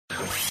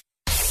Fresh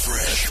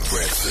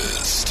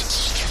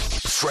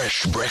breakfast.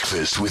 Fresh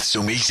breakfast with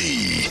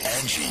Sumiti,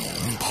 Angie,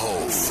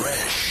 Mpo,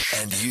 Fresh,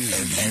 and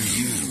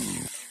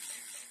you.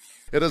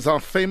 It is our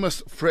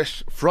famous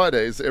Fresh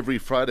Fridays. Every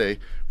Friday,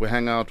 we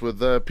hang out with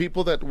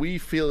people that we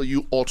feel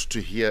you ought to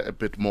hear a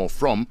bit more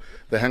from.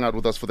 They hang out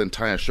with us for the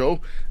entire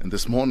show. And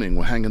this morning,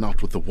 we're hanging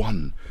out with the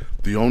one,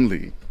 the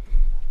only.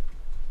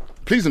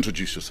 Please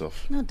introduce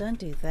yourself. No, don't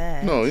do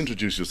that. No,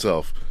 introduce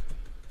yourself.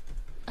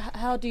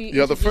 How do you?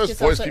 You're the introduce first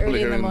voice yourself so people early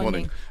hear in the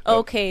morning.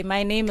 Okay,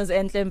 my name is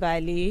ENHLE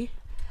MBALI.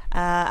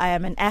 I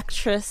am an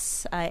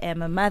actress. I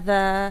am a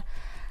mother.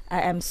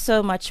 I am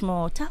so much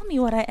more. Tell me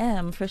what I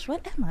am, Fresh.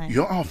 What am I?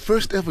 You're our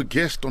first ever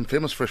guest on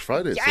Famous Fresh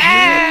Fridays.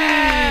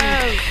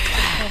 Yes!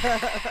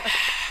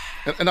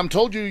 And I'm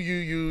told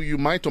you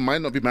might or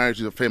might not be married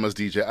to a famous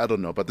DJ. I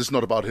don't know, but this is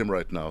not about him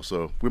right now,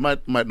 so we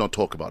might not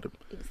talk about him.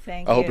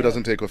 Thank I you. hope he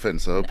doesn't take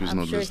offense. I hope he's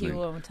not listening.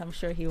 I'm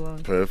sure he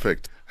won't.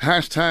 Perfect.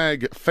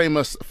 Hashtag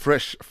Famous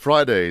Fresh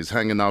Fridays.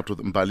 Hanging out with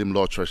Mbali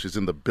Maphumulo. She's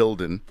in the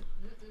building.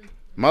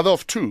 Mother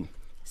of two.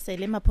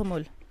 ENHLE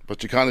MBALI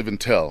But you can't even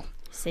tell.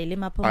 ENHLE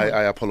MBALI.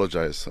 I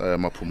apologize,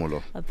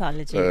 Maphumulo.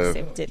 Apology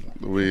accepted.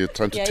 We're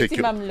trying to take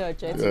you.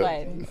 Mamlojo, it's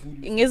fine.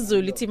 In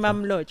Zulu, it's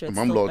Mamlojo.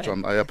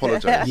 Mamlojo, I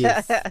apologize.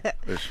 Yes.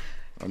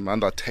 I'm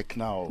under attack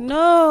now.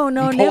 No,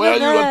 never Where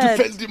that. you are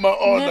defending my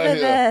honor Never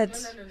here?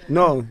 that.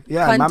 No,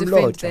 yeah, Can't Mam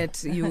defend Lord.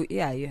 that.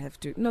 You have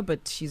to. No,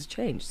 but she's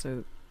changed,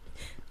 so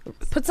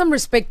put some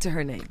respect to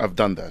her name. I've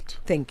done that.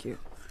 Thank you.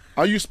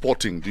 Are you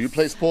sporting? Do you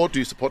play sport? Do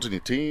you support any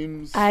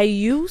teams? I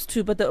used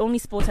to, but the only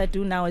sport I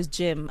do now is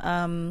gym.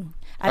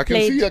 I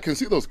can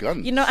see those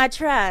guns. You know, I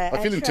try.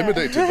 I feel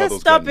intimidated by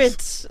those Stop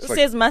guns. it, Like,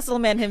 says Muscle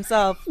Man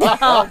himself.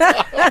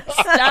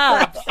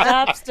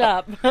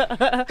 Stop.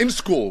 in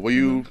school, were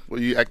you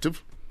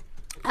active?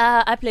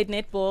 I played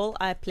netball.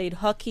 I played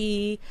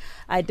hockey.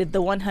 I did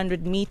the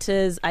 100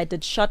 meters. I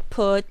did shot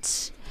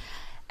put.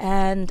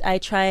 And I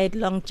tried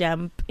long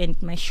jump, and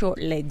my short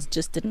legs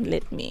just didn't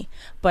let me.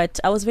 But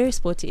I was very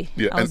sporty.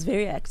 Yeah, I was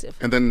very active.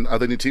 And then, are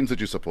there any teams that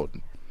you support?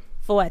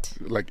 For what?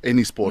 Like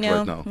any sport No,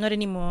 right now? not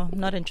anymore.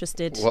 Not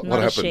interested. What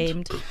not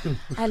happened? ashamed.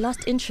 I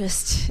lost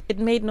interest. It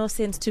made no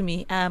sense to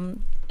me.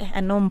 I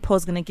know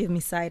Mpo's gonna give me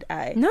side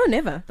eye. No,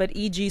 never. But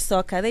e.g.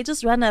 soccer, they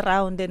just run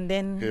around and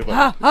then. Okay,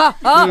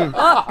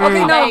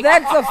 now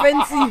that's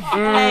offensive.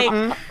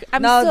 Like,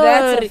 I'm Now sorry.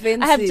 that's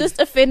offensive. I have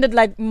just offended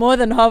like more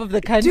than half of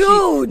the country.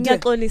 Dude! I'm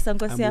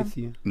with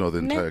you. No, the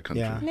entire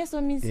country. Yeah.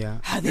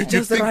 They You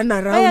just think- run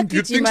around.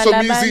 You think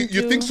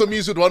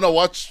Somizi would want to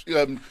watch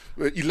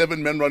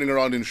 11 men running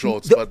around in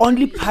shorts? The but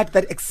only part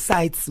that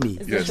excites me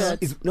Yes.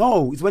 is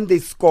when they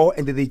score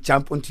and then they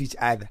jump onto each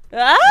other.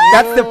 Ah!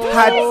 That's the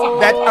part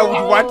that I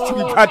would want to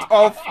be part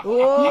of.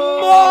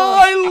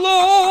 My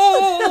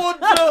Lord!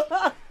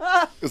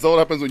 is that what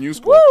happens when you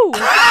score? Woo!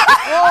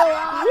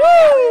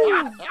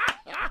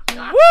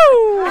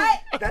 Woo!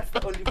 That's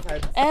the only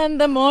part. And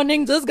the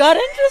morning just got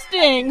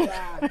interesting.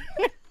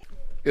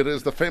 It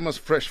is the famous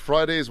Fresh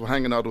Fridays. We're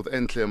hanging out with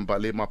ENHLE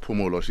MBALI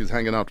MAPHUMULO. She's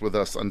hanging out with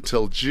us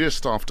until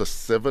just after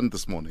 7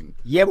 this morning.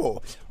 Yeah,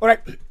 bo. All right.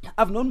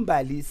 I've known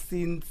Bali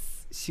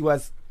since she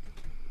was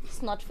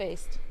Snot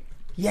faced.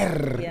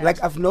 yeah.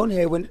 Like I've known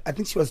her when I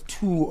think she was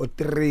 2 or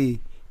 3.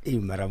 Hey,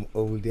 man, I'm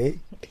old, eh?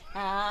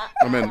 I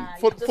mean,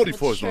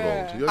 44 is not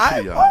old. You're I'm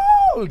pretty young.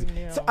 old.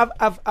 Yeah. So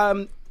I've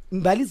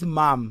Mbali's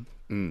mom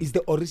is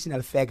the original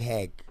fag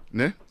hag.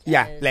 Ne?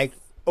 Yeah, Yes. like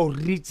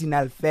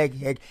original fag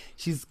hag.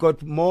 She's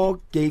got more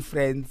gay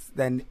friends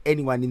than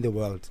anyone in the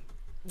world.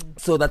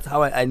 So that's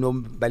how I know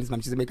Mbali's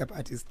mom. She's a makeup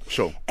artist.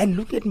 Sure. And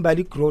look at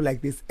Mbali grow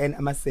like this, and I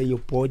must say your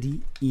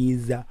body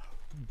is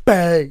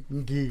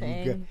banging.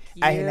 Thank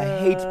And I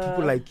hate you.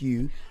 people like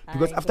you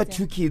because I after get it.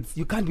 2 kids,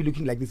 you can't be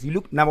looking like this. You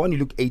look, number one, you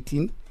look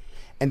 18,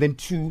 and then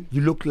 2,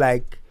 you look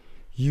like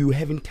you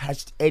haven't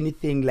touched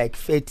anything like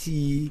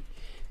fatty,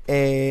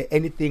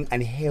 anything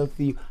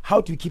unhealthy.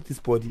 How do you keep this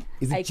body?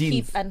 Is it I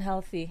genes? keep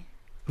unhealthy.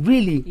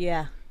 Really?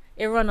 Yeah.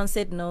 Everyone on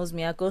set knows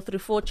me. I go through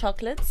 4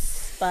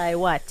 chocolates by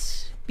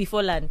what?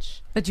 Before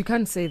lunch. But you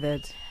can't say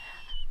that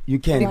You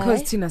can. Why?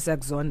 because Tina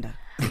Sakzonda.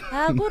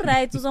 Good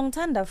right.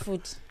 Uzongthanda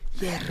food.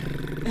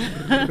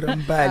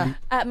 Mbali.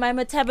 My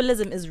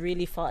metabolism is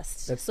really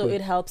fast. That's so good.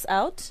 it helps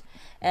out.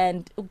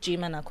 And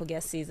ukujima nakho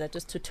kuyasiza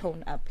just to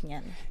tone up.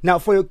 Nyana. Now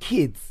for your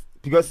kids,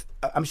 because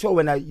I'm sure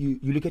when you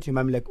look at your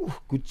mom like, oh,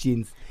 good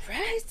genes.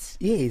 Right?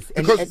 Yes.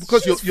 And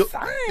Because She's you're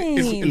fine.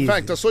 in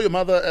fact, I saw your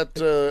mother at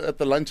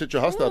the lunch at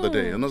your house the other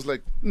day, and I was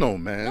like, no,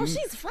 man. No,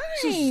 she's fine.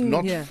 This is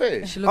not Yeah.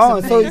 fair. She looks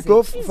oh, so you amazing.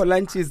 go for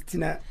lunches,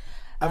 Tina.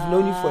 I've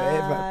known you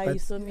forever. You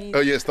But saw me. Oh,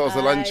 yes, that was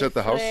the lunch at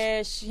the house.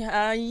 Fresh.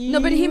 No,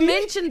 but he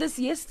mentioned this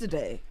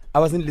yesterday. I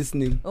wasn't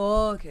listening.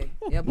 Oh, okay.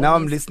 Yeah, Now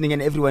I'm but listening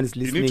and everyone is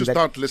You listening. need to that-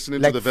 start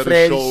listening like to the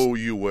very fresh- show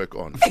you work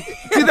on.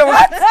 To the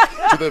what?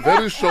 To the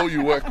very show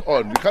you work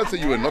on. You can't say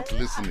you were not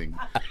listening.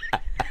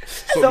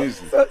 So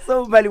easy.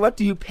 So, Mbali, what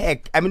do you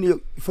pack? I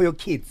mean, for your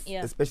kids,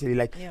 Yeah. especially,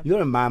 like, Yeah.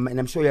 you're a mom, and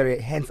I'm sure you're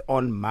a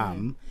hands-on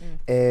mom.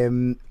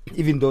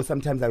 Even though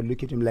sometimes I would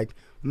look at him like,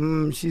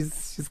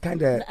 she's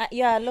kind of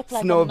Yeah, I look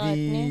like I'm not.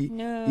 snobby.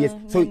 No, Yes.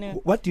 So,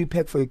 no. what do you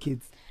pack for your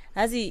kids?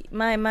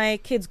 My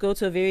kids go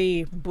to a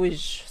very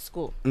bush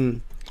school.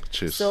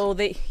 Cheers. So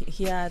we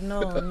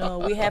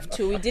have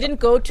to. We didn't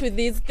go to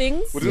these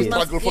things. we didn't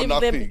must struggle for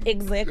give them- nothing.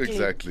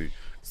 Exactly.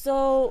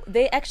 So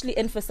they actually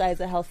emphasize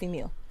a healthy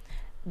meal.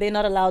 They're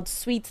not allowed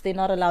sweets. They're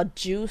not allowed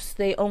juice.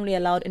 They only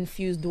allowed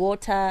infused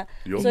water.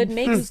 Yo. So it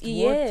makes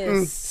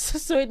Water.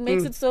 So it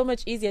makes it so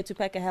much easier to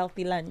pack a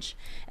healthy lunch.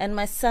 And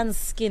my son's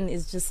skin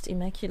is just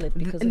immaculate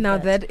because of Now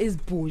that. that is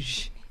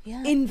bush.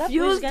 Yeah,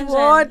 Infused that was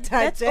water, ganjani.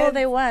 That's all Jen.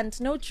 they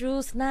want. No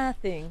juice,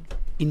 nothing.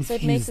 So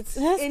it makes it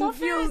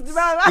Infused.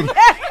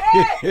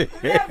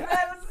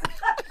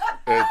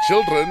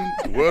 Children,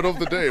 word of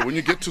the day. When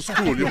you get to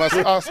school, you must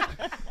ask,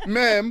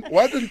 ma'am,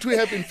 why don't we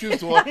have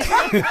infused water?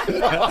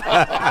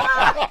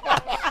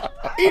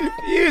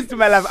 Infused,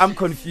 my love. I'm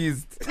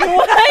confused. Why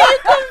are you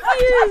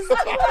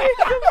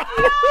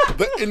confused?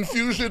 The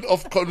infusion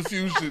of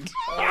confusion.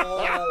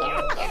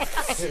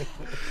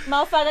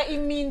 Mawufaka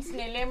imint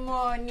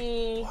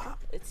nelemoni.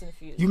 It's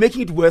infused. You're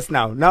making it worse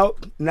now.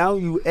 Now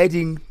you're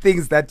adding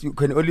things that you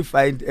can only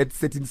find at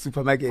certain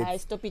supermarkets. I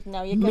stop it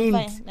now. You can Mint.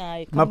 find.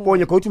 Nah, come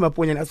Maponya, on. go to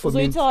Maponya and ask for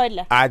mint.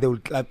 Uzoyithola. They will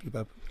clap you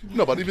up.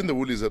 No, but even the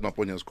woolies at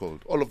Maponya is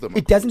cold. All of them are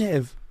It doesn't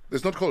have.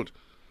 It's not cold.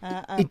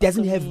 It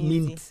doesn't have easy.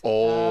 mint.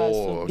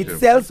 Oh, okay. It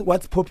sells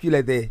what's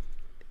popular there.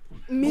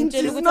 Mint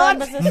Tshela is ukuthi not.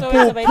 abantu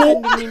baseSoweto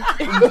bayithanda imint.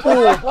 It's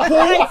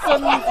so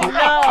easy,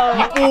 no.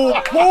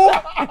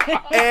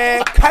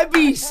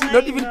 Cabbage,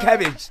 not even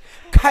cabbage.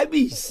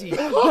 Cabbage.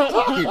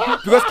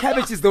 Because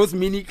cabbage is those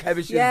mini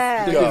cabbages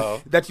Yeah.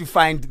 that you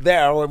find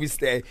there where we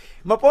stay.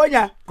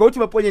 Maponya, go to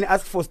Maponya and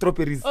ask for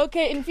strawberries.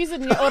 Okay, infused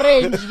in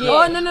orange.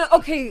 Oh Yeah. no.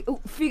 Okay,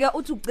 figure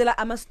utucela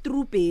ama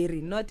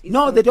strawberry, not.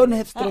 No, they don't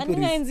have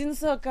Strawberries.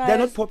 strawberries. They're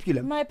not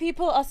popular. My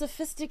people are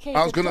sophisticated.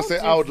 I was going to Don't say,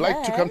 do I would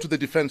like to that. come to the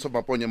defense of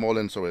Maponya Mall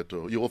in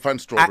Soweto. You will find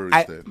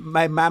strawberries there.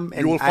 My mom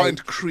and You will I.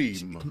 find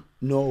cream.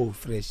 No,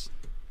 fresh.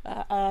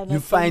 Not You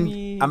for find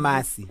me.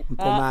 amasi.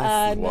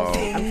 Not Wow. for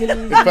me.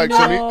 In fact,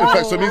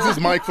 Somizi's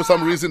mic for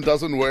some reason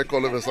doesn't work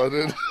all of a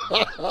sudden.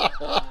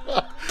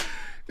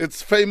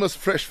 It's famous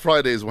Fresh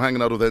Fridays. We're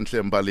hanging out with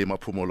ENHLE MBALI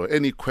MAPHUMULO.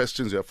 Any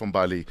questions you have from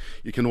Bali,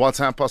 you can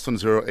WhatsApp us on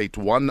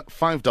 081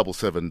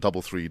 577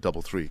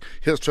 3333.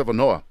 Here's Trevor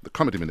Noah, the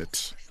Comedy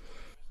Minute.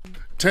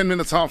 10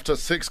 minutes after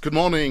 6. Good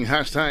morning.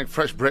 Hashtag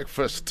Fresh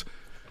Breakfast.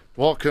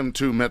 Welcome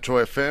to Metro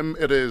FM.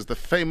 It is the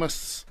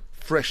famous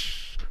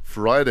Fresh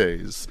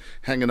Fridays,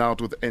 hanging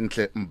out with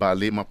ENHLE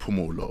MBALI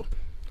MAPHUMULO.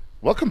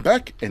 Welcome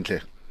back,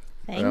 ENHLE.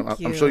 Thank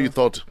you. I'm sure you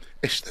thought,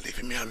 they're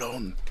leaving me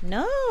alone.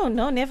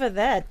 No, never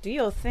that. Do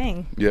your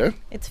thing. Yeah?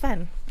 It's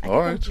fun. I All can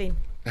right. complain.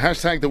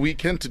 Hashtag The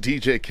Weekend.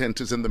 DJ Kent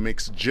is in the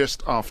mix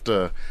just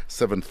after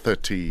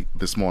 7:30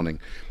 this morning.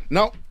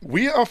 Now,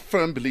 we are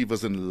firm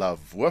believers in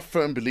love. We're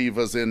firm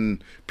believers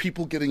in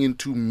people getting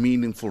into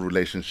meaningful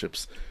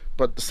relationships.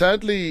 But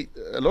sadly,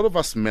 a lot of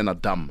us men are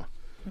dumb.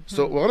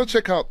 So we're going to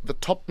check out the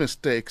top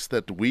mistakes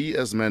that we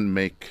as men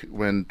make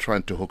when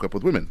trying to hook up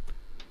with women.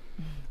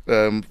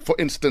 For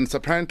instance,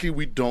 apparently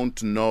we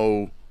don't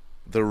know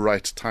the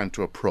right time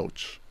to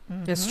approach.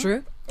 That's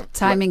true.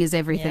 Timing is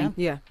everything.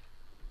 Yeah.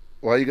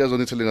 Why are you guys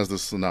only telling us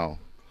this now?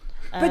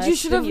 But you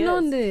It's should been have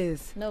known years.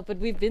 this. No, but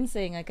we've been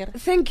saying I got.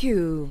 Thank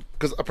you.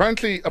 Because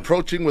apparently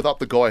approaching without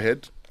the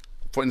go-ahead,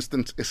 for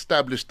instance,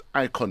 established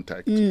eye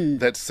contact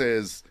that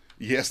says,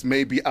 yes,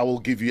 maybe I will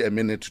give you a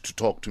minute to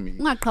talk to me.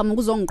 Ungaqhamuki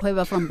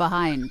uzongikhweba from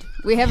behind.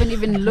 We haven't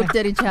even looked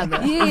at each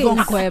other. Yes.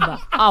 Uzongikhweba.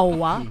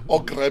 Awa.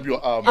 Or grab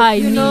your arm. I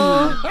mean.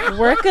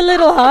 Work a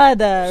little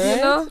harder,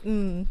 right? You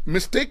know?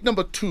 Mistake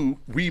number 2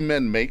 we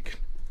men make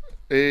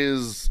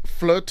is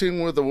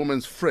flirting with a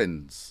woman's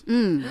friends.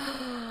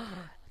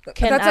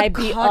 Can That's I a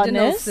be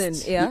cardinal honest? sin,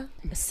 yeah.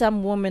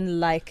 Some women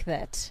like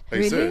that. Are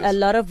you serious? A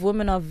lot of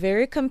women are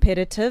very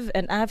competitive,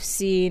 and I've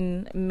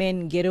seen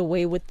men get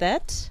away with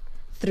that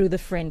through the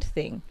friend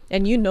thing,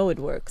 and you know it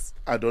works.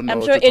 I don't know I'm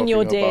what sure you're in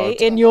your talking day,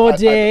 about. in your I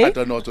day.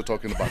 don't know what you're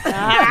talking about.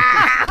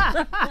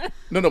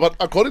 No, but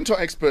according to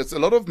experts, a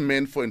lot of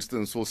men, for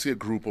instance, will see a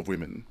group of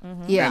women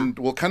Yeah. and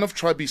will kind of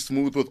try be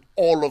smooth with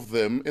all of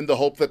them in the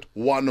hope that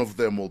one of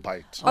them will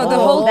bite. Oh, the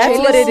whole that's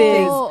what it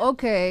jealousy is. Oh,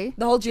 okay.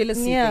 The whole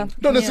jealousy Yeah. thing.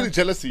 Not necessarily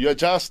jealousy, you're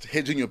just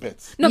hedging your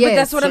bets. No, but Yes.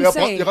 that's what So I'm you're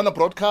saying. going to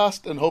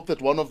broadcast and hope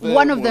that one of them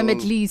One of them will-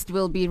 at least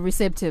will be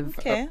receptive.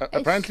 Okay.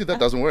 Apparently that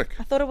doesn't work.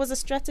 I thought it was a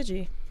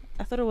strategy.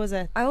 I thought it was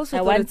a. I also I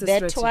thought want it's a that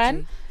strategy.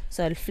 one,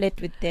 so I'll flirt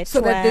with that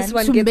So one. that this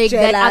one To gets make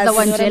that jealous. other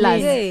one You know what I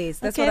jealous. mean? Yes,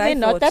 that's okay, what I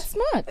they're thought. not that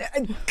smart.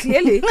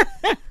 Clearly.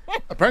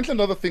 Apparently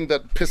another thing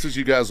that pisses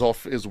you guys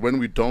off is when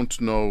we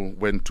don't know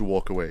when to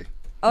walk away.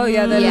 Oh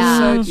yeah, that is Yeah,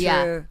 so true.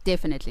 yeah,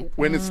 definitely.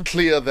 When it's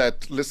clear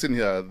that, listen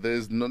here,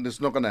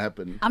 it's not going to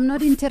happen. I'm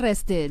not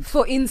interested.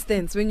 For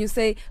instance, when you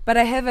say, "But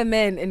I have a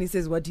man," and he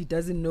says, "What he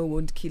doesn't know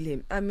won't kill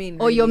him." I mean,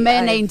 Or your really,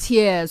 man ain't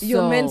here, so.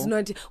 Your man's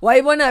not. Why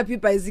wanna be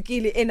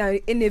bicycle in a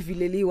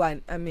vileli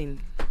one? I mean,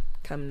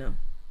 come now.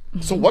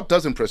 So what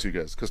does impress you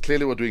guys? Because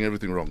clearly we're doing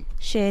everything wrong.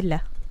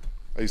 Shela.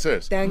 Are you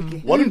serious? Thank you.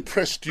 What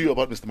impressed you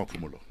about Mr.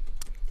 Maphumulo?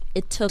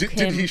 It took Did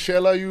him. he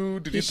shella you?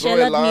 Did He he throw a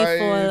shellaed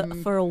line?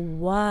 me for a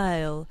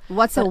while.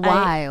 What's a But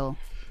I- while?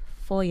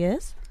 4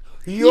 years.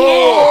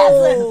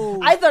 Yo!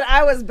 I thought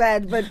I was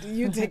bad, but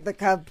you take the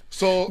cup.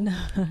 So,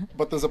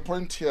 but there's a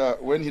point here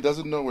when he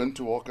doesn't know when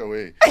to walk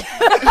away.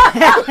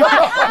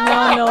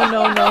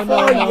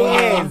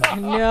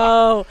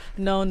 No.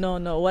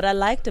 What I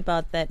liked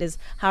about that is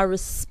how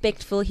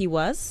respectful he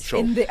was. Sure.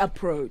 In the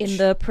approach. In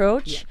the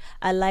approach,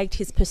 I liked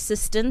his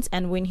persistence,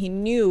 and when he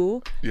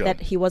knew Yeah.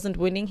 that he wasn't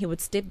winning, he would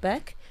step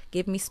back,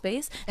 give me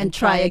space, And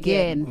try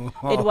again.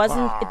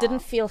 It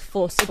didn't feel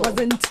forceful. It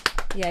wasn't.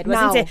 Yeah, it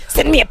Now. wasn't.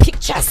 Send me a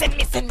picture. Send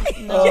me.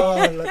 No.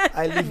 Oh, look,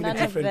 I live in a None of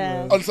different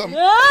that. world. On some.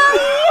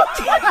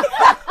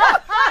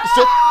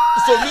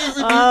 so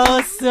Lizzie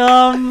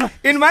Awesome.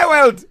 In my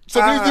world,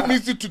 Lizzie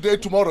meets you today,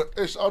 tomorrow.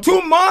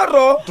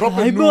 tomorrow, Drop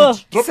a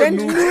nude. Drop a Send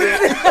nude.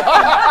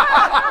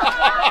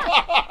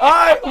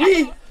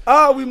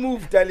 we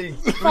move, darling.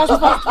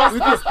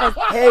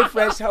 Hey,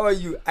 Fresh, how are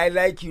you? I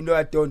like you. No,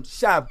 I don't.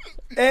 Sharp.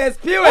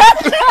 Spirit.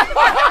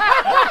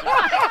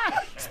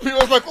 He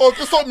was like, oh,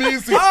 it's not me,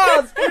 easy.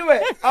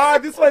 Spirit.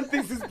 This one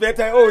thinks it's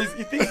better.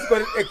 He thinks he's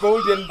got a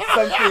golden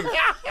something.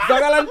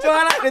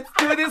 Let's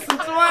do this.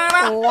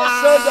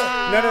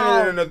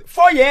 Wow. No.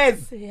 4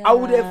 years. Yeah. I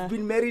would have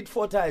been married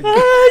 4 times.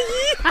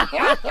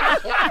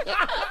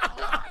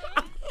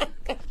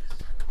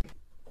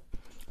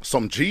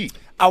 Some G.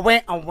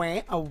 Away,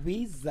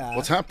 Awiza.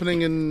 What's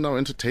happening in our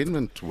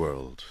entertainment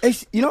world?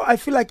 I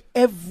feel like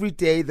every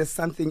day there's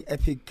something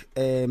epic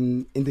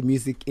in the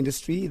music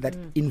industry that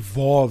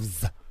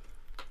involves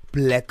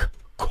black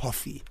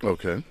coffee.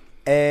 Okay.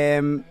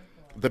 The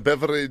The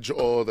beverage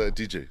or the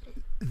DJ?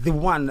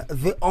 one,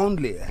 the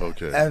only.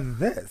 Okay.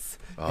 This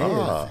Ah, is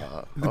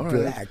the all right.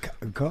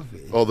 black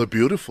coffee. Oh, the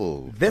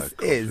beautiful. This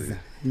black is coffee.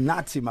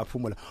 Nati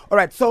Maphumulo. All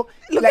right, so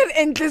Look at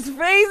English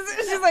face.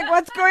 She's like,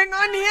 what's going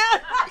on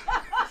here?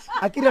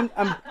 Akira,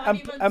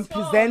 I'm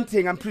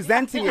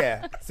presenting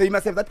here. So you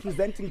must have that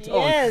presenting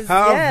tone. Yes,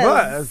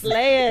 Yes.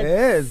 slay it.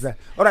 Yes.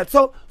 All right.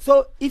 So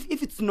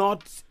if it's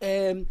not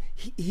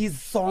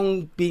his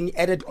song being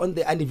added on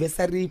the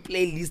anniversary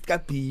playlist, ka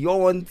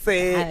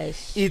Beyonce,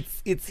 Gosh.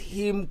 it's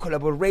him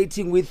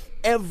collaborating with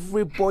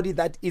everybody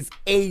that is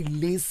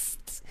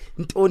A-list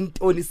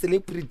Ntoni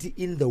celebrity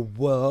in the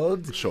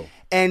world. Sure.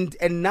 And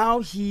now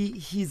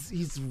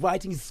he's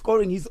writing, he's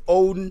scoring his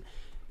own.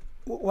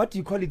 What do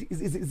you call it?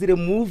 Is it a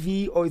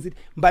movie or is it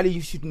Mbali?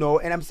 You should know.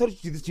 And I'm sorry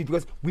to do this to you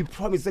because we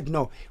promised that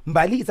no,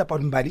 Mbali is about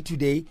Mbali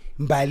today.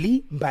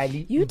 Mbali.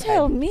 You Mbali.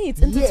 tell me.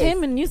 It's Yes.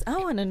 entertainment news. I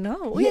want to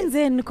know. Yes.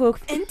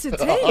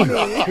 Entertaining.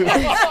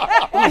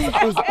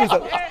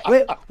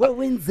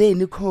 When's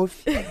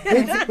coffee?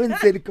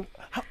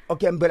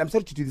 Okay, but I'm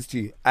sorry to do this to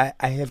you. I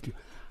have to.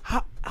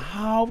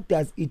 How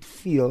does it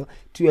feel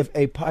to have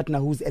a partner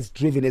who's as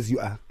driven as you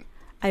are?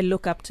 I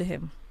look up to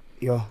him.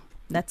 Yo.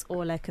 That's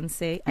all I can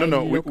say. No, I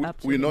no, look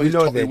up to we him. know We he's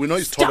know that. we know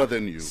he's taller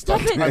than you.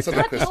 Stop it. Answer the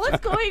What- question. What's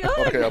going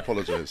on? Okay, I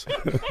apologize.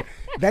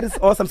 That is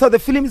awesome. So the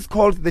film is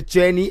called The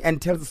Journey and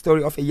tells the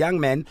story of a young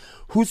man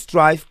whose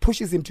drive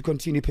pushes him to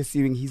continue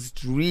pursuing his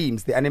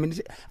dreams. The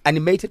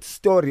animated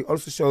story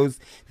also shows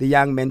the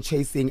young man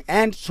chasing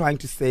and trying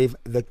to save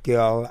the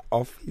girl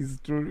of his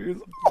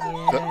dreams.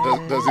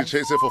 Does he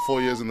chase her for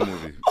 4 years in the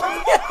movie?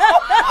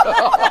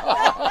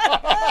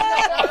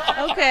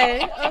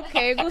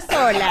 Okay.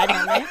 Gustola,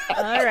 nami.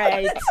 All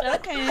right.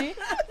 Okay.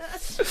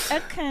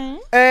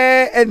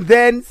 And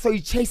then, so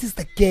he chases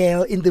the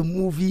girl in the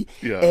movie.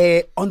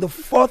 Yeah. On the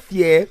 4th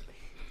year,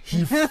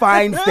 he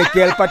finds the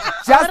girl, but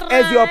just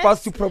as you're about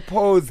to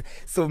propose,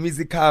 so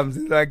music comes.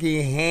 It's like,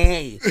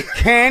 hey,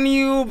 can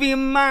you be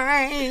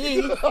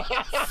my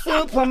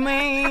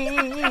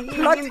Superman?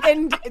 Plot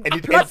end.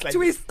 it Plot ends like-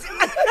 twist.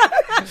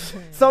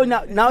 So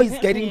now he's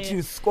getting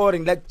to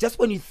scoring. Like, just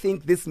when you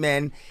think this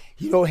man,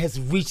 has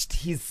reached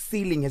his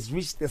ceiling, has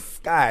reached the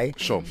sky,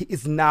 Sure. he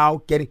is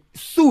now getting,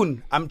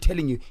 soon, I'm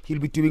telling you, he'll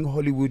be doing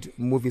Hollywood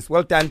movies.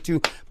 Well done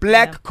to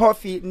Black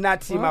Coffee,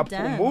 Nati Well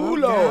done,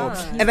 Maphumulo. well done.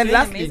 He's And then doing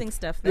lastly, amazing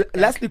stuff, that guy.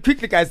 lastly,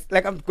 quickly guys,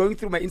 like I'm going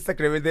through my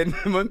Instagram and then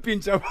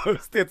Mampincha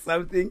posted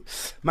something.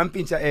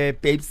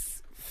 Mampincha,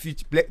 babes.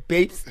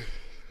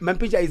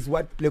 Mampincha is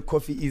what Black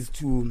Coffee is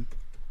to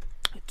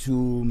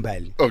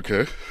Mbali.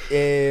 Okay.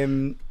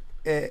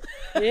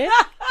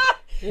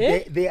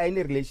 They are in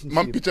a relationship.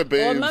 Mampincha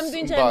babes.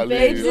 Mampincha Mbali.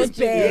 babes.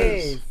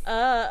 Yes.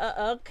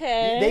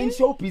 Okay. They're in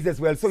showbiz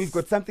as well, so we've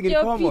got something in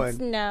Your common. beats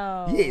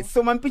now. Yes.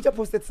 So Mampincha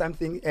posted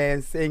something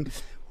saying,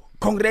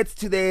 "Congrats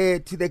to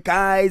the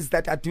guys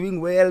that are doing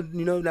well.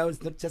 Now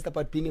it's not just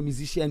about being a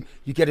musician.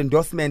 You get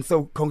endorsement.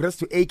 So congrats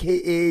to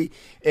AKA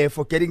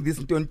for getting this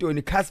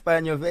Ntontoni, Casper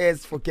and your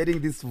verse for getting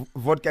this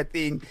vodka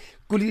thing.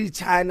 Kuli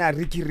China,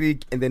 Ricky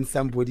Rick, and then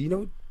somebody,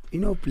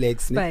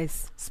 Plex, ne?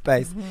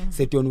 Spice.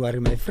 Say, don't worry,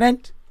 my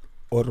friend.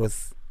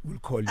 Oros will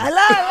call you."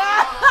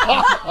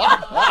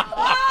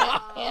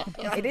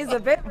 It is a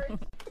bit.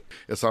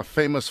 It's our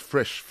famous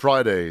Fresh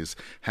Fridays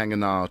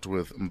hanging out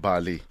with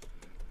Mbali.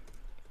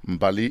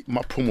 Mbali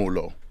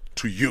Maphumulo.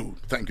 To you.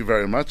 Thank you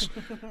very much.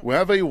 We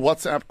have a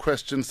WhatsApp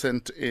question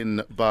sent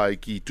in by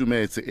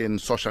Kitumetse in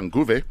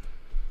Soshanguve.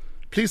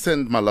 Please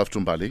send my love to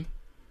Mbali.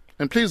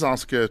 And please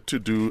ask her to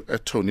do a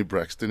Tony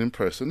Braxton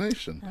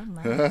impersonation. Oh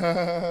my.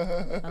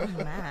 Oh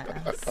my.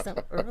 So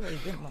early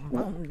in the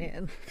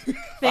morning.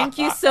 Thank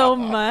you so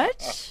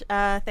much.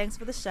 Thanks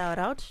for the shout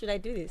out. Should I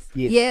do this?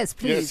 Yes,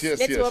 please. Yes,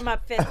 Let's yes. warm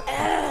up first.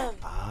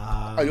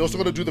 Are you also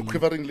going to do the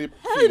quivering lip?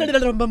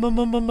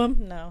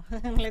 No,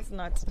 let's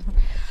not.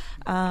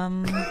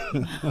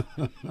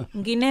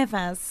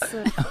 Ginevas.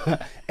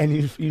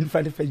 And in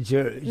front of a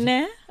judge.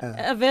 Ne?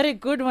 A very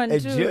good one A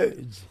too.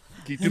 judge.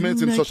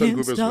 Kitumetse in I can't Soshanguve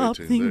is stop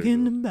waiting. There you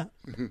thinking go. about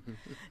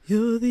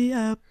you're the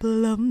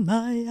apple of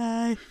my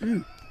eye,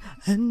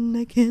 and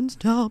I can't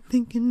stop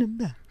thinking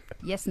about.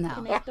 Yes, now.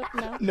 Can I stop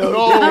now? No,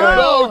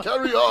 No,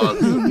 carry on.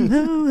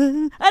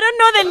 I don't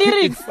know the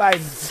lyrics. fine.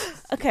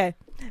 Okay.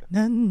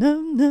 Na na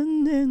na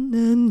na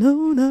na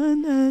no na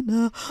na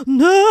na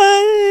na.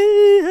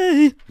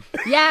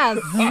 Yes.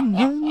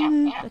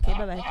 Okay,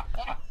 bye bye.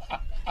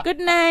 Good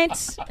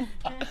night.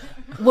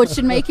 What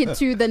should make it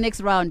to the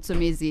next round,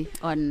 Somizi?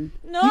 On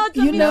No,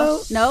 You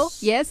know, no,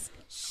 yes.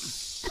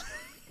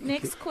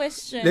 Next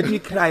question. let me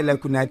cry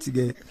like Unati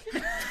again.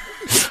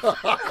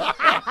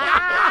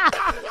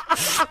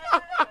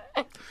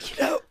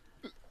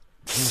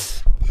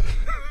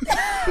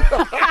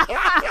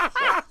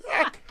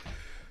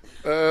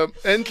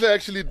 ENHLE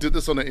actually did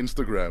this on her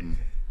Instagram.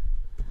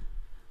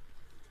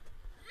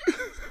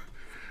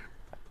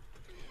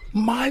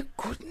 My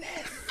goodness.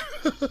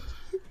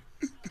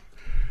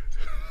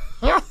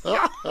 You're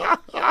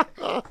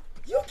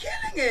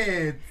killing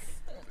it.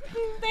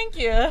 Thank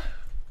you.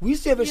 We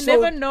used to have a You show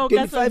never know,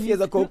 25 Kasam.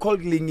 years ago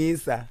called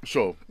Lingisa.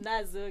 Sure.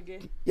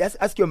 Nazoge. Yes,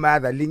 ask your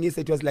mother. Lingisa,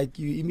 it was like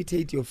you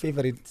imitate your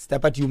favorite star,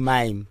 but you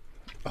mime.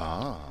 It's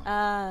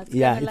Yeah,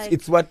 kinda like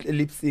it's what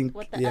lip sync.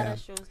 what the Yeah. other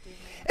shows do.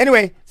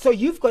 Anyway, so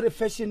you've got a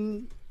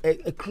fashion,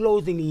 a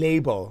clothing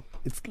label.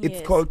 It's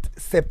Yes. called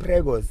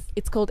Sepregos.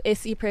 It's called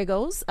SE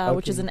Pregos,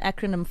 which is an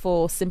acronym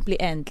for Simply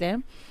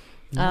ENHLE.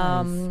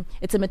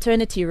 It's a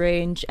maternity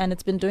range, and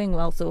it's been doing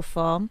well so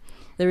far.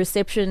 The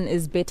reception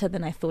is better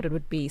than I thought it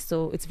would be,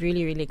 so it's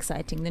really, really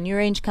exciting. The new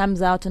range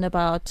comes out in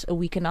about a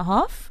week and a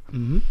half.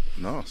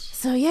 Nice.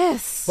 So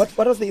yes, What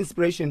was the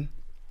inspiration?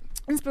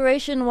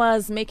 inspiration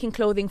was making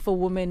clothing for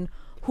women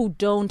who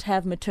don't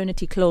have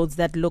maternity clothes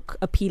that look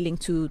appealing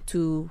to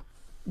the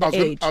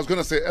age. I was going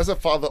to say, as a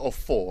father of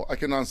 4, I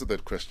can answer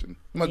that question.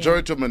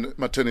 Majority of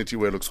maternity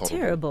wear looks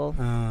horrible.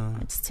 Terrible.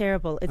 It's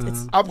terrible.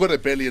 It's I've got a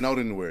belly and I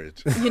didn't wear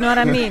it. you know what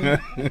I mean.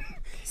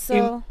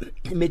 So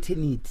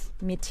Maternity.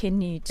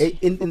 maternity.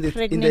 In the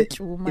Pregnant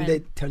woman. in the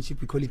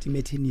township we call it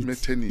maternity.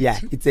 Maternity. Yeah,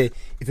 it's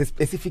a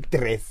specific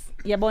dress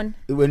Yabon.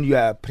 when you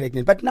are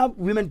pregnant. But now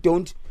women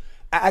don't.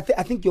 I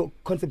think your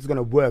concept is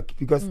gonna work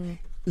because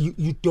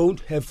you don't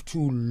have to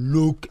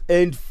look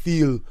and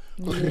feel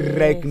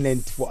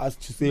pregnant for us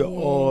to say,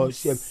 oh,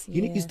 shame.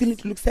 You still need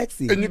to look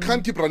sexy. And you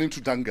can't keep running to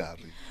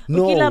Dangari.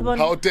 No.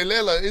 How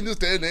telela in this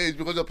day and age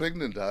because you're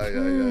pregnant.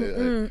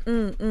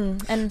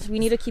 And we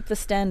need to keep the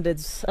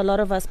standards. A lot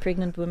of us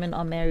pregnant women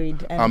are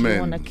married, and Amen. we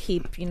want to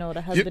keep,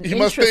 the husband He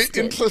must stay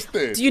interested.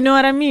 interested. Do you know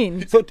what I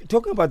mean? So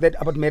talking about that,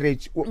 about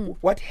marriage,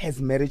 what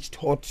has marriage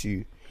taught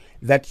you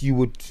that you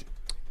would,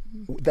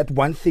 that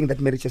one thing that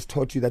marriage has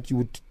taught you that you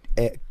would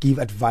give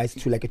advice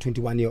to like a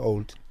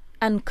 21-year-old?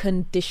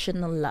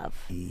 Unconditional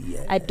love.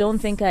 Yes. I don't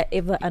think I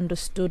ever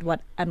understood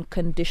what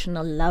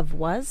unconditional love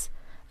was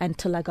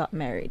until I got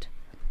married.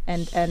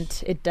 And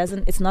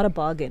it's not a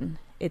bargain.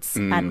 It's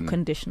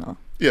unconditional.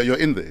 Yeah, you're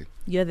in there.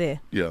 You're there.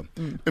 Yeah.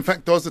 In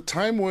fact, there was a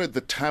time where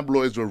the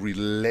tabloids were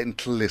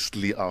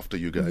relentlessly after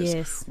you guys.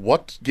 Yes.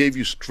 What gave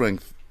you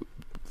strength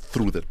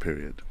through that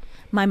period?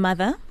 My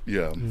mother,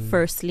 Yeah.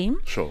 firstly,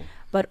 Sure.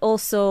 but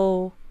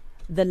also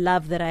the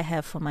love that I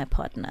have for my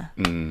partner.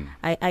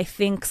 I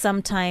think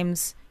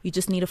sometimes you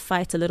just need to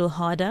fight a little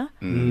harder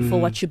for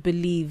what you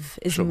believe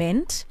is Sure.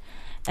 meant.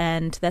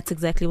 And that's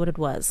exactly what it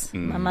was.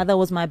 My mother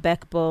was my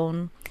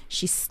backbone.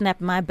 She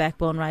snapped my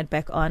backbone right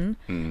back on,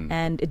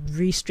 and it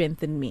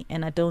re-strengthened me.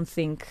 And I don't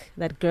think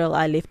that girl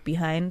I left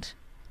behind,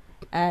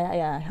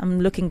 I'm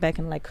looking back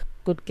and like,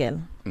 good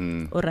girl.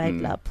 All right,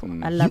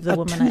 I love the You are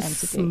woman too I am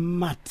today.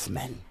 smart,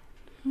 man.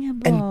 Yeah,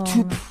 And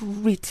too boy.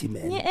 pretty,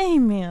 man. Yeah,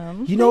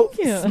 amen. You know,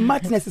 Thank you.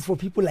 smartness is for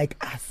people like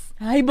us.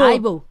 Aibo.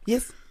 Aibo.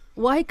 Yes,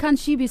 Why can't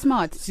she be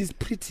smart? she's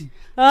pretty.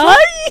 Yeah,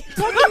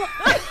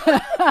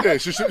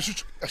 she can't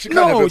have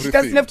No, everything. she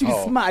doesn't have to be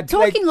Oh. smart.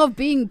 Talking of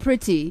being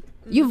pretty,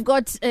 you've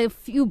got a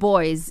few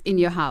boys in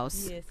your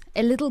house. Yes.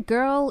 A little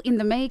girl in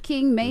the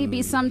making,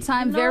 maybe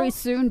sometime No, very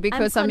soon,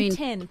 because I'm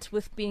content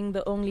with being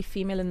the only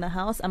female in the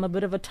house. I'm a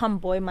bit of a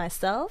tomboy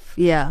myself.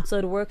 yeah. So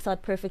it works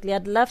out perfectly.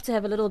 I'd love to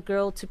have a little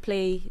girl to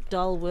play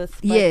doll with.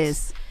 But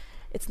Yes.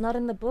 It's not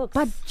in the books.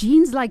 But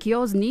genes like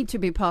yours need to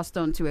be passed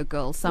on to a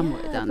girl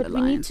somewhere down but the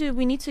we line.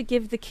 need to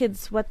give the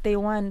kids what they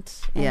want.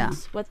 And Yeah.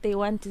 what they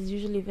want is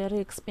usually very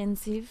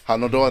expensive.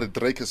 No, don't worry,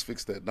 Drake has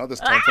fixed that. Now there's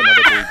time for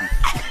another baby.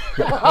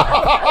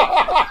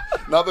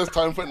 Now there's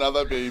time for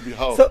another baby.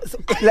 How? So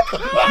quickly,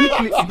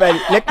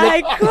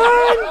 I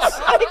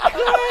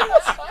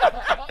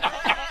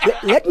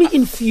can't. let me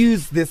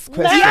infuse this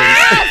question.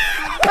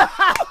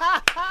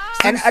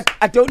 And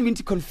I don't mean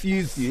to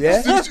confuse you,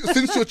 yeah?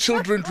 Since your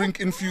children drink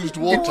infused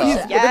water.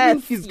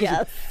 Yes.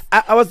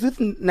 I was with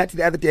Nati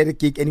the other day at a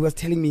gig, and he was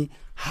telling me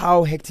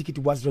how hectic it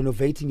was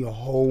renovating your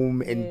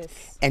home and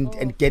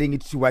getting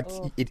it to what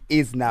it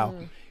is now.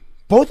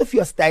 Both of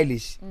you are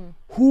stylish.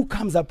 Who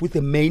comes up with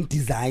the main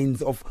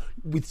designs of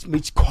which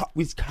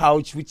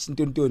couch, which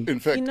dun? In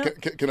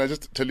fact, can I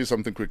just tell you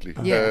something quickly?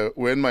 Yeah.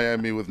 We're in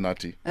Miami with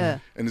Nati, and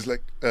it's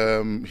like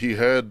he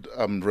heard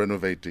I'm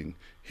renovating.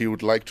 He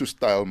would like to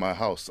style my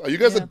house. Are you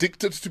guys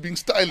addicted to being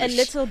stylish? A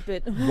little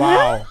bit.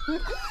 Wow.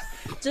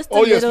 Just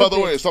Oh, yes, by the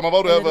bit. way, so I'm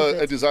about to have little a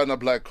bit. designer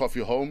black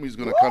coffee home. He's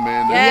going to come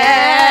in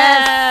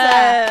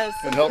Yes.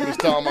 and help me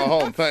style my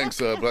home. Thanks,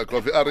 Black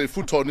Coffee. Are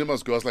futon you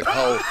must go. I was like,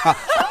 how?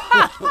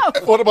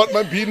 What about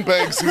my bean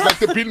bags? He's like,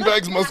 the bean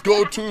bags must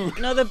go too.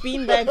 No, the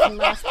beanbags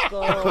must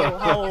go.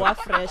 How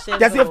fresh.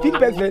 Does he have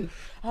beanbags then?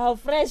 How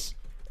fresh.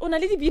 Oh, na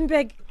little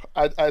beanbag.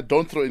 I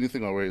don't throw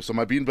anything away. So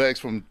my bean bags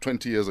from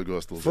 20 years ago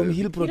are still From there.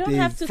 You Hillbro don't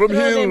have days. to From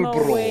throw them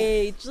Hillbro.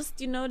 away. Just,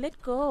 let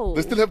go.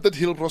 They still have that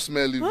Hillbro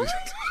smell.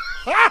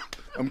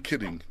 I'm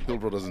kidding.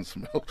 Hillbro doesn't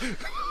smell.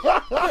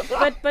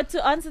 But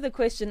to answer the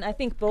question, I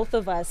think both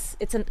of us,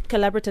 it's a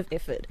collaborative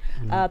effort.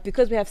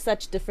 Because we have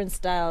such different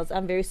styles.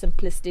 I'm very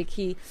simplistic.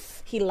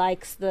 He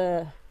likes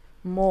the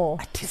more.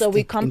 So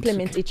we Artistic,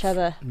 complement intricate. each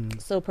other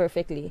so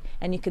perfectly.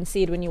 And you can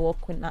see it when you walk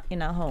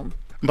in our home.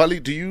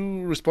 Mbali, do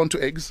you respond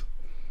to eggs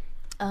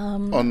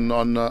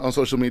on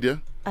social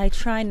media? I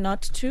try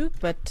not to,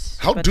 but...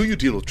 How but do you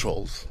deal with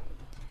trolls?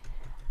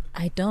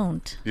 I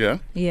don't. Yeah?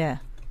 Yeah.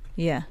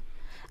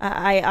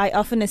 I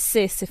often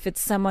assess if it's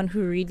someone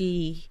who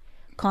really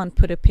can't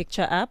put a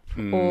picture up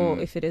or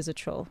if it is a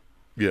troll.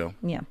 Yeah.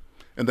 Yeah.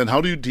 And then how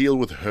do you deal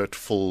with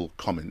hurtful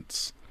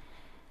comments?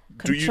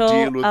 Do you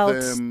Control, deal with Alt,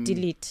 them?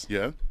 delete,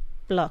 Yeah?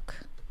 block.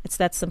 It's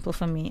that simple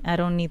for me. I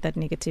don't need that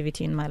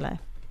negativity in my life.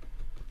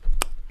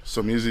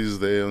 Some easy is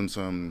there and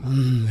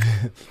some...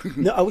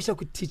 No, I wish I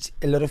could teach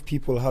a lot of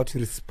people how to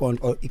respond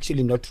or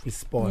actually not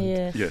respond.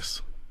 Yeah.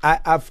 Yes.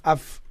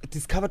 I've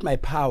discovered my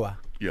power.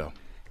 Yeah.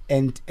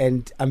 And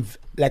I'm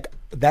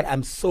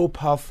I'm so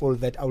powerful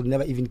that I will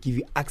never even give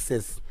you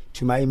access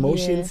to my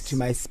emotions, Yes. to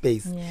my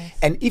space. Yes.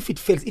 And if it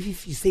fails,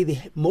 if you say the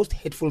most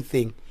hateful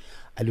thing,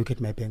 I look at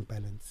my bank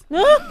balance.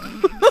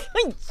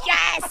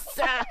 Yes!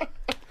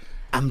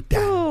 I'm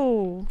done.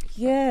 Oh,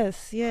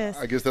 yes.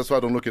 I guess that's why I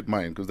don't look at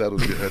mine, because that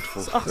would be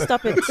hurtful. Oh,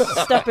 stop it.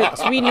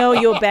 We know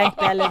your bank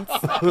balance.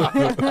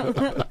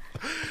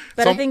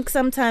 But I think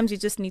sometimes you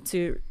just need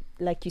to,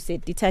 like you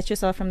said, detach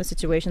yourself from the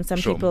situation. Some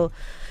Sure. people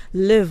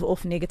live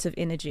off negative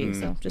energy.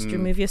 So just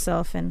remove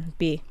yourself and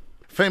be.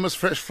 Famous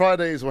Fresh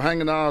Fridays, we're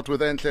hanging out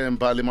with ENHLE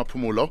MBALI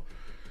MAPHUMULO.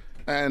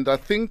 And I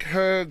think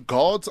her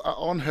gods are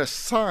on her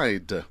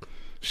side.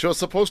 She was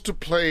supposed to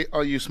play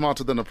Are You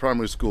Smarter Than a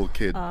Primary School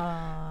Kid?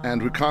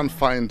 And we can't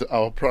find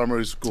our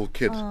primary school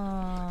kid.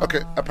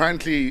 Okay,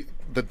 apparently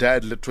the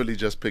dad literally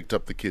just picked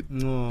up the kid.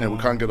 And we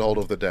can't get hold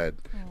of the dad.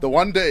 The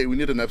one day we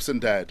need an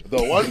absent dad.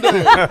 The one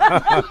day.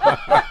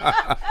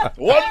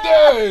 One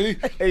day.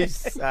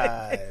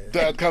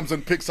 Dad comes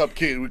and picks up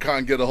kid. We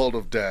can't get a hold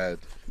of dad.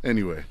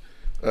 Anyway,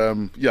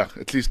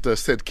 at least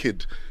said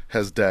kid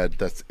has dad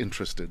that's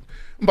interested.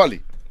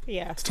 Mbali,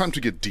 Yeah. it's time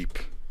to get deep.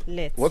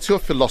 Let's. What's your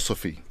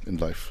philosophy in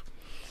life?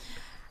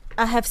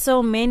 I have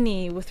so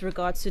many with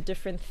regards to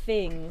different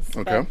things.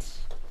 Okay.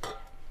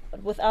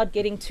 But without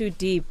getting too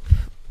deep,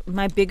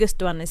 my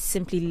biggest one is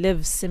simply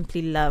live,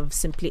 simply love,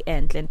 simply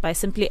ENHLE. And by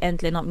simply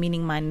ENHLE, not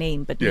meaning my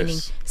name, but Yes.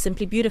 meaning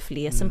simply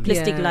beautifully. A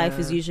simplistic life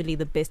is Yeah. usually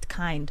the best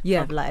kind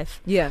Yeah. of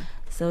life. Yeah.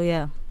 So,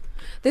 yeah.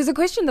 There's a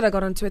question that I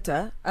got on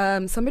Twitter.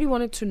 Somebody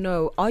wanted to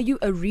know, are you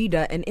a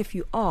reader? And if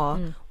you are,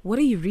 what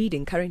are you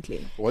reading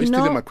currently? Why are you You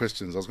stealing know, my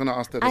questions? I was going to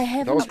ask that. I That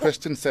haven't was got-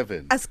 question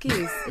 7. Ask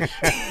you.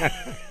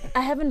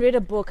 I haven't read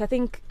a book, I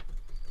think,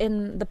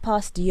 in the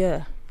past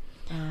year.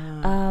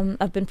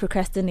 I've been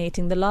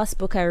procrastinating. The last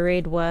book I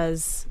read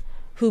was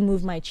Who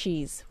Moved My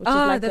Cheese, which is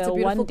like that's a a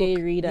beautiful one-day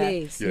book. Reader.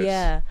 Yes. Yes.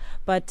 Yeah,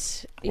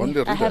 but One day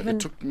I reader. It haven't.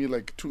 took me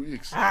like 2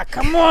 weeks.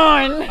 Come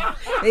on.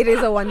 It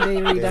is a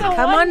one-day reader.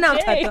 Come on now,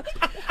 one day. Tato.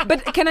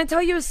 But can I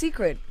tell you a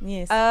secret?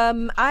 Yes.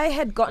 I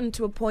had gotten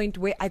to a point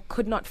where I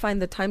could not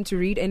find the time to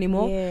read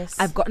anymore. Yes.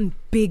 I've gotten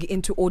big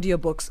into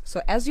audiobooks.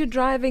 So as you're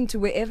driving to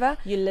wherever,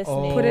 You're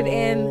listening. put it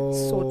in,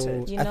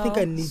 sorted. You I think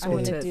I need I'm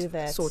gonna Sorted. do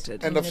that.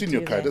 Sorted. And I'm I've seen gonna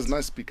your do car. that. There's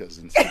nice speakers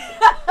inside.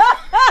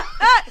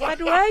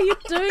 But why are you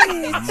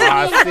doing this?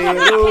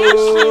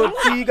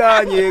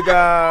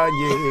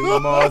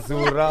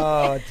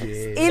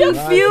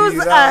 Infuse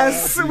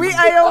us. We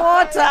are your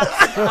water.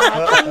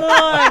 Come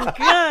on,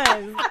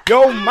 guys.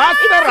 Yo, So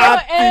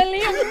Maserati. early.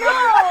 No.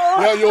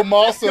 Yeah, your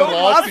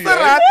Maserati.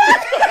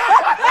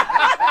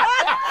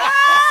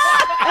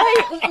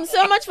 Hey,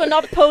 so much for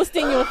not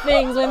posting your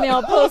things when they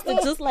are posted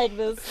just like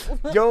this.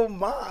 Yo,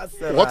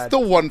 Maserati. What's the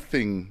one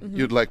thing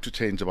you'd like to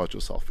change about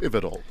yourself, if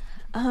at all?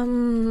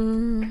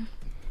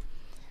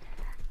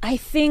 I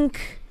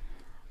think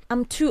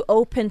I'm too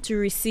open to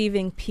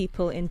receiving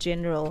people in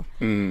general.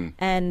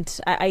 And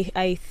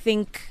I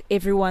think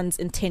everyone's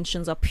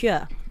intentions are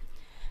pure.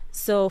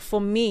 So for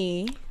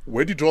me,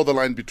 Where do you draw the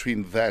line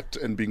between that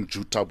and being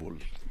jutabul?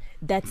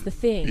 that's the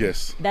thing.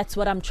 Yes. That's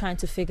what I'm trying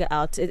to figure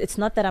out. It's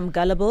not that I'm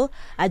gullible.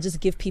 I just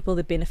give people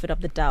the benefit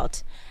of the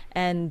doubt.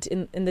 And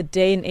in the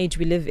day and age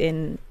we live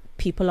in,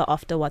 people are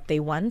after what they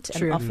want,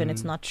 True. and often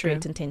it's not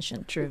great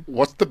intention. True.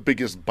 What's the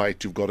biggest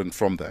bite you've gotten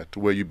from that,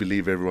 where you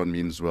believe everyone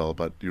means well,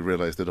 but you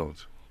realize they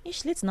don't?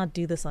 Ish, let's not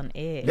do this on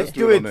air. Let's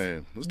do do it it. on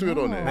air. Let's do it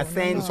on air.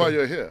 Asante. That's why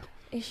you're here.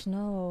 Ish,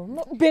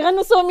 no.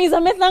 Bhekani somiza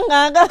amehla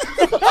ngaka.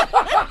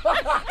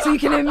 So you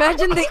can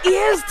imagine the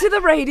ears to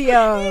the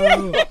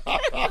radio.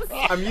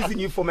 I'm using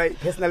you for my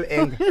personal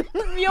anger.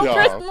 Your Yeah.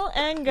 personal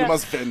anger. You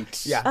must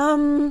vent. Yeah.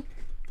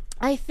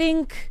 I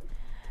think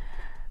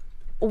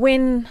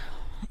when,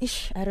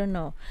 I don't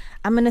know.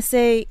 I'm gonna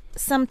say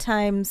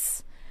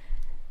sometimes.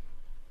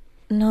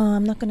 No,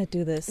 I'm not gonna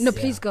do this. No,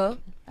 please go.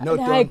 No,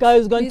 Hi don't.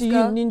 guys, going Please to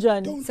go. you,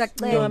 Ninja.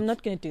 Exactly. No, I'm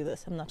not gonna do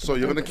this. I'm not. So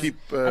you're going to keep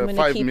I'm gonna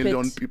 5 keep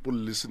million it. people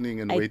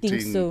listening and I waiting.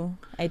 think so.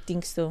 I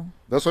think so.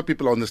 That's why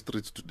people are on the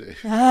streets today.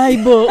 Hi,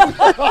 bo.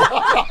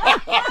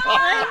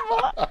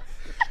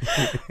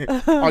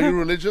 Are you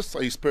religious?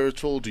 Are you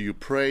spiritual? Do you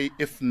pray?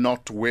 If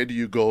not, where do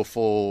you go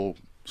for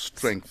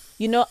strength?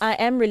 You know, I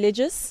am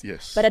religious.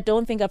 Yes. But I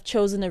don't think I've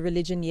chosen a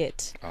religion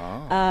yet.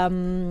 Ah.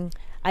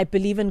 I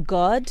believe in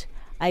God.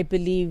 I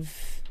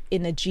believe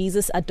in a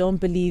Jesus. I don't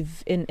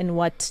believe in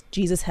what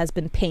Jesus has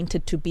been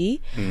painted to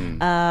be.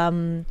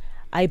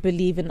 I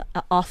believe in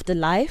a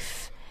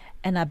afterlife,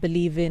 and I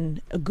believe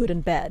in a good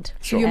and bad.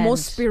 So you're more And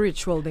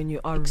spiritual than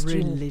you are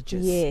extreme-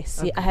 religious. Yes.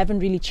 Okay. Yeah, I haven't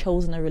really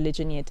chosen a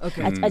religion yet.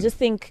 Okay. I just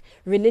think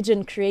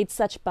religion creates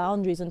such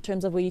boundaries in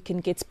terms of where you can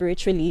get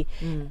spiritually.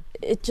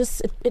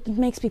 It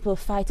makes people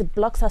fight. It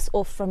blocks us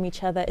off from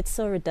each other. It's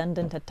so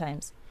redundant at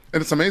times. And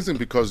it's amazing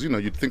because,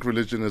 you'd think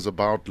religion is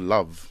about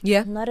love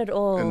Yeah. Not at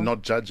all. and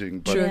not judging.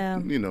 But, True. Yeah.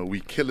 we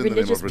kill in the name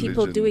Religious of religion.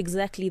 people do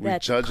exactly We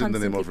that. judge in the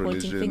name of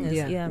constantly pointing religion.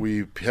 fingers. Yeah. Yeah.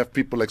 We have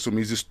people like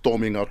Somizi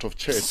storming out of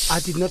church. I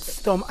did not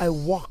storm. I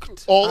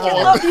walked.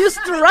 Oh, You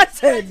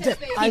strutted.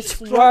 I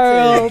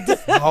twirled.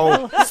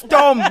 Oh,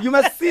 storm! You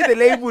must see the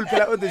label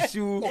fella, on the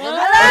shoe,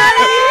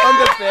 on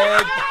the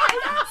bag.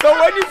 So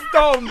when you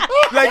storm,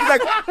 it's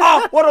like,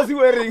 what was he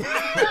wearing?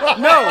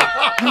 No,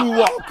 you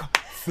walk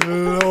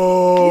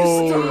slow.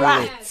 You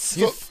strut.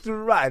 You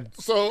strut.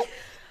 So,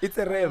 It's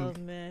a ramp.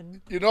 Oh,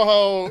 man. you know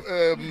how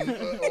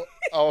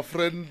our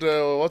friend,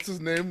 what's his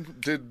name,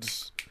 did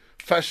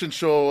fashion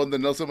show on the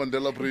Nelson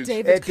Mandela Bridge?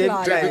 David David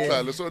Clark. David Yeah.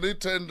 Tyler. So they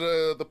turned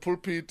the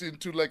pulpit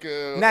into like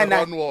a Nah,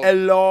 run walk. a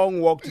long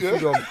walk to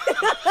freedom.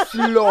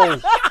 Slow.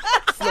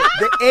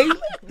 The aim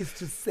is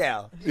to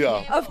sell.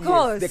 Yeah. Of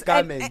course. the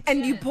garment.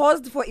 And you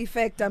paused for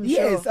effect, I'm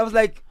Yes, sure. I was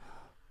like,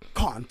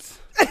 can't.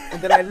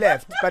 And then I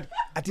left, but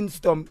I didn't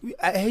storm.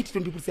 I hate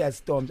when people say I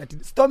stormed.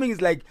 Storming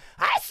is like,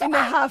 In a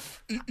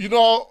half. You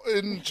know,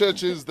 in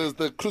churches, there's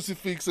the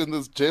crucifix and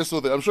there's Jesu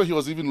there. I'm sure he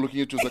was even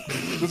looking at you like,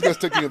 this guy's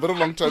taking a very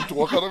long time to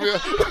walk out of here.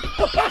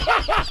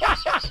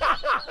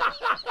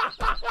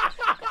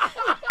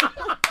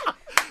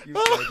 You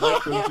are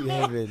not going to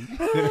heaven.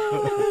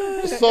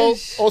 So,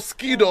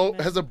 Oskido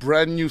has a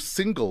brand new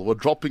single. We're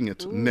dropping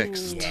it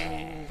next.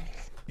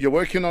 You're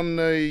working on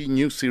a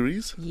new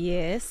series.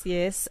 Yes.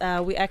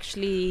 We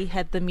actually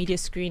had the media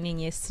screening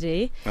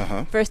yesterday.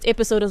 Uh-huh. First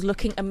episode is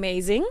looking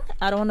amazing.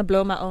 I don't want to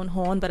blow my own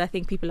horn, but I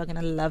think people are going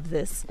to love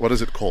this. What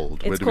is it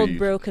called? It's called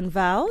Broken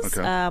Vows.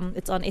 Okay.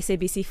 It's on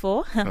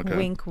SABC4. Okay.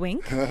 Wink,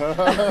 wink.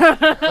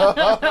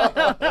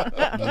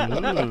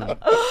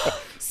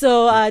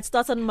 So it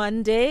starts on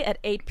Monday at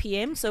 8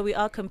 p.m. So we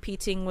are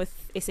competing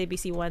with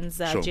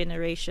SABC1's Sure.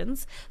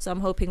 Generations. So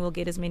I'm hoping we'll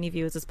get as many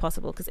viewers as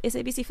possible because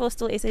SABC4 is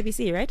still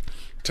SABC, right?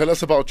 Tell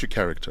us about your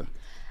character.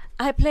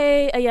 I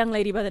play a young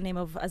lady by the name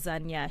of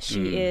Azania.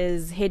 She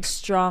is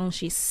headstrong,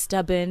 she's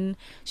stubborn,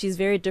 she's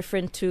very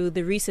different to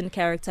the recent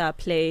character I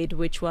played,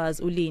 which was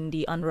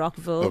Ulindi on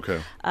Rockville.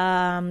 Okay.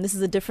 This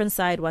is a different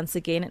side once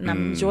again, and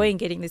I'm enjoying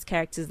getting these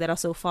characters that are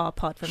so far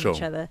apart from Sure.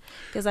 each other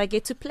because I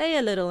get to play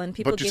a little and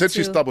people But you get said to...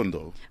 she's stubborn,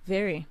 though.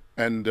 Very.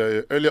 And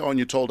earlier on,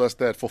 you told us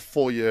that for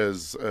 4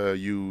 years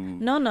you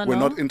No. were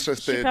not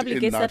interested She probably in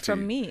gets that Nati.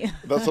 from me.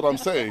 That's what I'm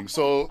saying.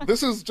 So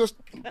this is just,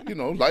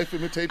 life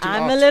imitating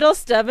I'm art. a little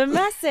stubborn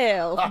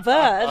myself,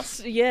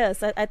 but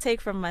yes, I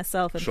take from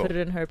myself and Sure. put it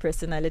in her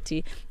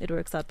personality. It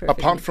works out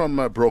perfectly. Apart from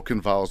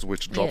Broken Vows,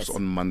 which drops Yes.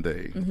 on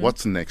Monday,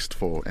 what's next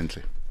for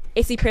ENHLE?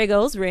 AC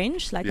Prego's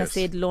range, like Yes.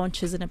 I said,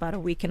 launches in about a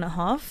week and a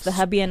half. The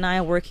hubby and I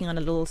are working on a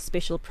little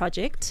special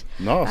project.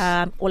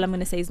 Nice. All I'm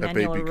going to say is A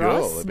Manuel baby girl,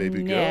 Ross. a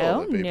baby no,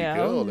 girl, a baby no,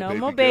 girl, a no baby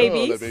more girl, a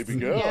babies. baby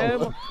girl. No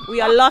more. We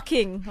are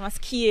locking.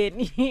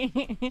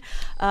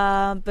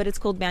 But it's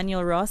called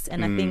Manuel Ross,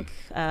 and I think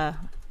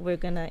we're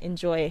going to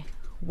enjoy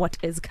what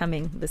is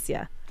coming this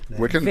year.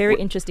 Very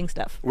interesting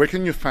stuff. Where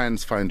can your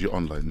fans find you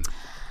online?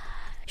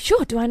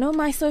 Sure. Do I know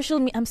my social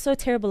media? I'm so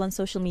terrible on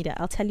social media.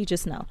 I'll tell you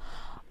just now.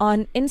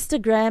 On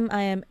Instagram,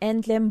 I am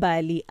ENHLE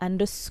MBALI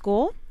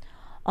 _.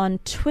 On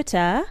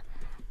Twitter,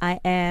 I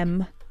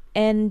am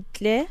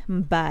ENHLE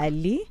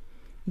MBALI.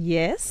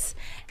 Yes.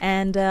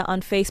 And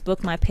on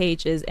Facebook, my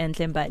page is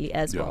ENHLE MBALI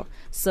as well.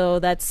 So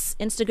that's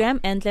Instagram,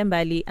 ENHLE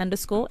MBALI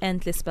 _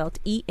 ENHLE spelled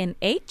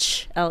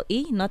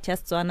ENHLE, not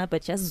just Tswana,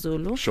 but just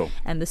Zulu. Sure.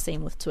 And the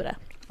same with Twitter.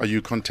 Are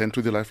you content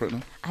with your life right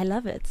now? I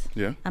love it.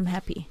 Yeah. I'm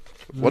happy.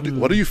 What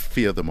do you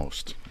fear the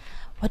most?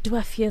 What do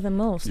I fear the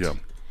most? Yeah.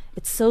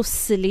 It's so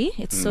silly.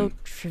 It's so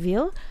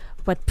trivial.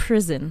 But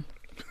prison.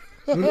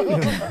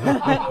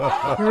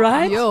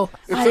 Right? Yo.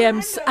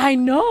 I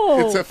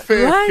know. It's a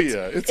fair right?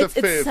 fear. It's a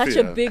fair It's such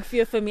fear. a big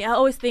fear for me. I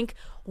always think,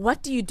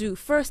 what do you do?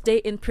 First day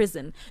in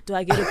prison. Do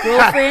I get a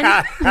girlfriend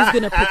who's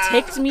going to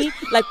protect me?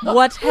 Like,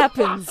 what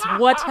happens?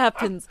 What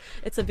happens?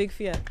 It's a big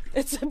fear.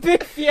 It's a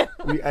big fear.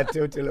 We are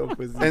total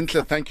opposite.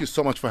 ENHLE, thank you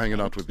so much for hanging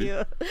out with me.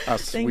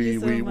 Us, Thank we you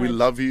so we much.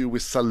 love you. We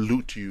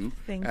salute you.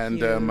 Thank and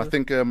you. I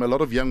think a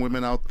lot of young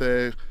women out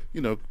there,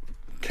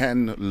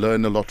 can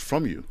learn a lot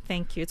from you.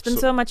 Thank you. It's been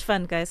So- so much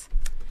fun, guys.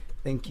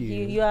 Thank you.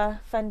 You are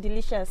fun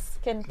delicious.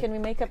 Can we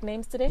make up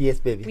names today? Yes,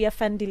 baby. We are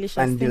fun delicious.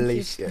 And Thank you.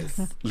 delicious.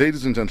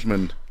 Ladies and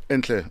gentlemen,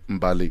 ENHLE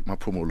MBALI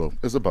MAPHUMULO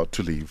is about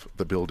to leave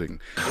the building.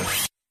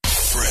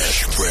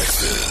 Fresh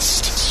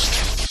breakfast.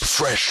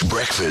 Fresh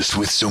breakfast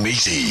with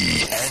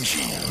Sumiti,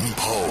 Angie,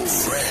 Mpho,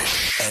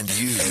 Fresh, and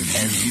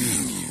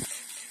you.